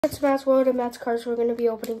It's Matt's World and Matt's Cards. We're going to be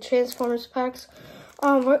opening Transformers packs.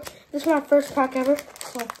 This is my first pack ever.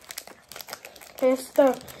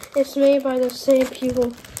 So it's made by the same people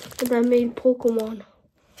that made Pokemon.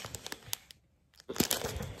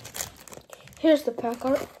 Here's the pack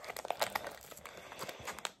art.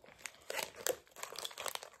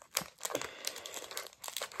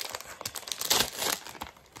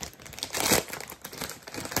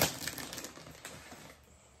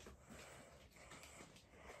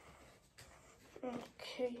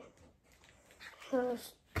 Okay,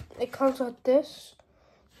 it comes with this.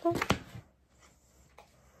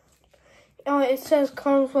 It says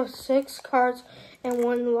comes with 6 cards and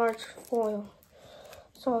 1 large foil.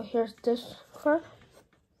 So here's this card.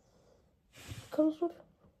 Comes with,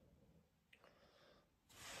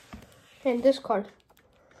 and this card.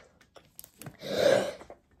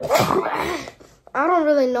 I don't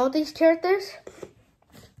really know these characters,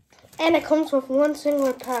 and it comes with 1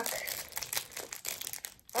 singular pack.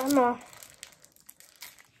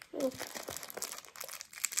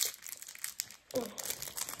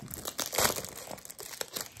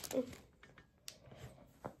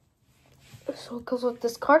 So it goes with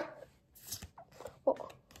this card. Oh.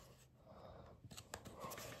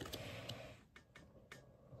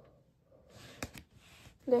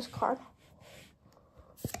 This card.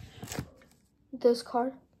 This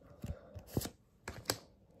card.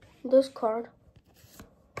 This card.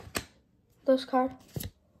 This card.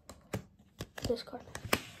 This card.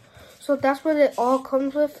 So that's what it all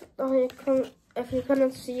comes with. If you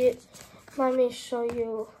couldn't see it, let me show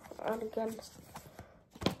you again.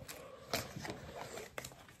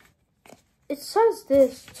 It says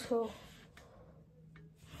this too.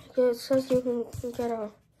 It says you can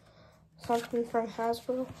get something from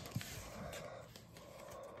Hasbro.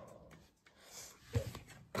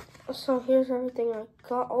 So here's everything I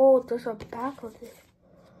got. Oh, there's a back of it.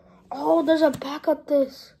 Oh, there's a back of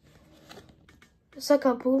this. It's like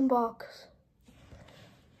a boombox.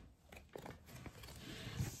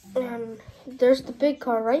 And there's the big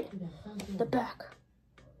car, right? The back.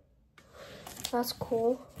 That's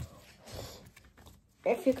cool.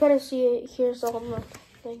 If you couldn't see it, here's all the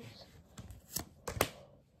things.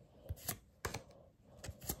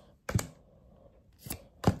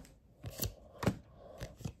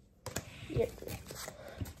 Yeah.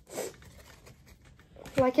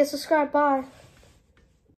 Like and subscribe. Bye.